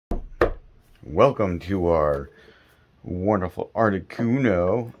Welcome to our wonderful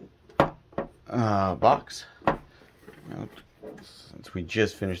Articuno box. Since we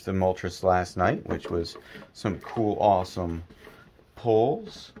just finished the Moltres last night, which was some cool, awesome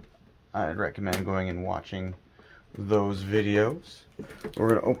pulls, I'd recommend going and watching those videos. We're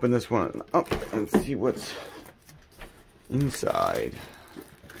going to open this one up and see what's inside.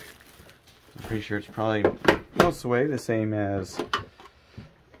 I'm pretty sure it's probably most of the way the same as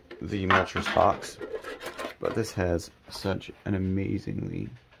the Moltres box, but this has such an amazingly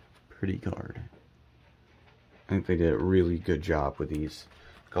pretty card. I think they did a really good job with these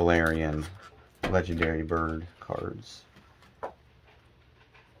Galarian Legendary Bird cards.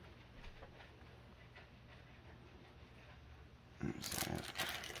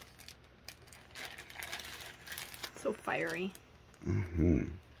 So fiery.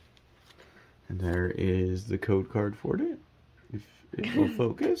 And there is the code card for it, if it will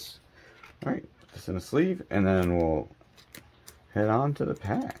focus. Alright, put this in a sleeve, and then we'll head on to the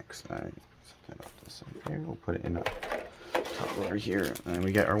packs. Alright, set that up this side there. We'll put it in the top over here. And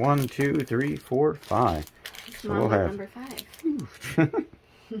we got our 1, 2, 3, 4, 5. So we'll have number 5.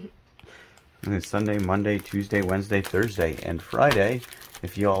 And it's Sunday, Monday, Tuesday, Wednesday, Thursday, and Friday,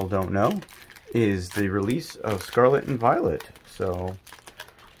 if you all don't know, is the release of Scarlett and Violet. So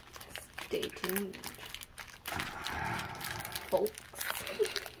stay tuned, folks.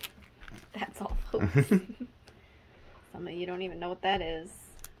 That's all, folks. Some of you don't even know what that is.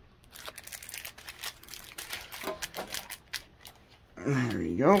 There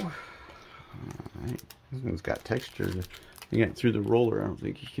you go. Alright, this one's got texture. You got through the roller. I don't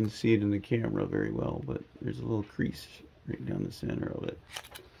think you can see it in the camera very well, but there's a little crease right down the center of it.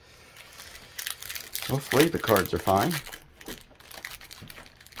 Hopefully the cards are fine.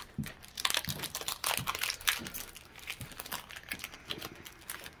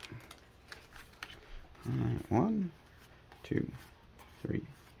 Alright, 1, 2, 3,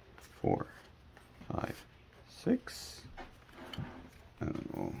 4, 5, 6. And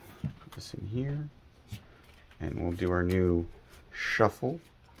we'll put this in here. And we'll do our new shuffle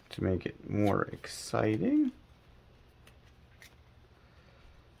to make it more exciting.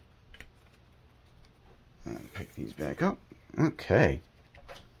 And pick these back up. Okay.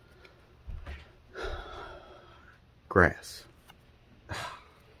 Grass.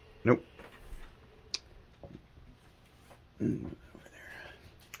 Nope. Over there.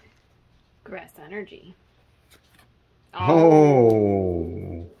 Grass energy.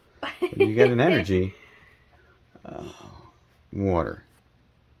 Oh. You got an energy. Water.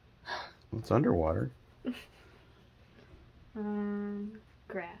 What's underwater?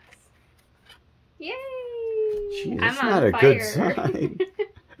 Grass. Yay! Gee, that's not a good sign.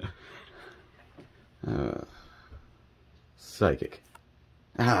 Psychic.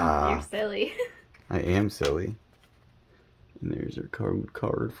 You're silly. I am silly. And there's our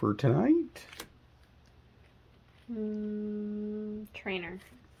card for tonight. Trainer.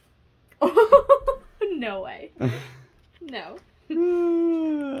 No way. No.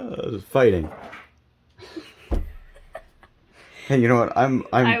 Fighting. Hey, you know what? I'm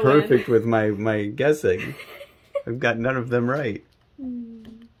perfect with my guessing. I've got none of them right.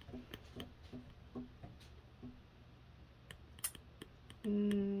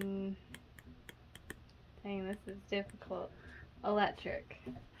 Dang, this is difficult. Electric.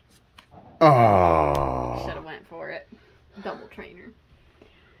 Oh. Should have went for it. Double trainer.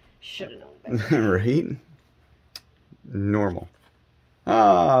 Should have known better. Right? Normal.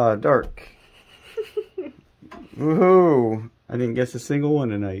 Ah, dark. Woohoo! I didn't guess a single one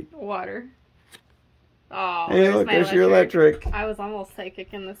tonight. Water. Oh, hey, look, there's your electric. I was almost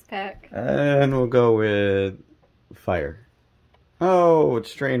psychic in this pack. And we'll go with fire. Oh,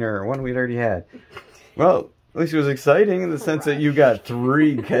 it's trainer. One we'd already had. Well, at least it was exciting in the sense that you got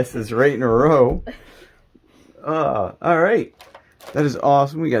 3 guesses right in a row. Alright. That is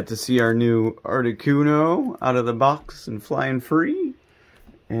awesome. We got to see our new Articuno out of the box and flying free.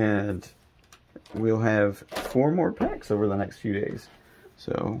 And we'll have 4 more packs over the next few days.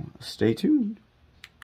 So, stay tuned.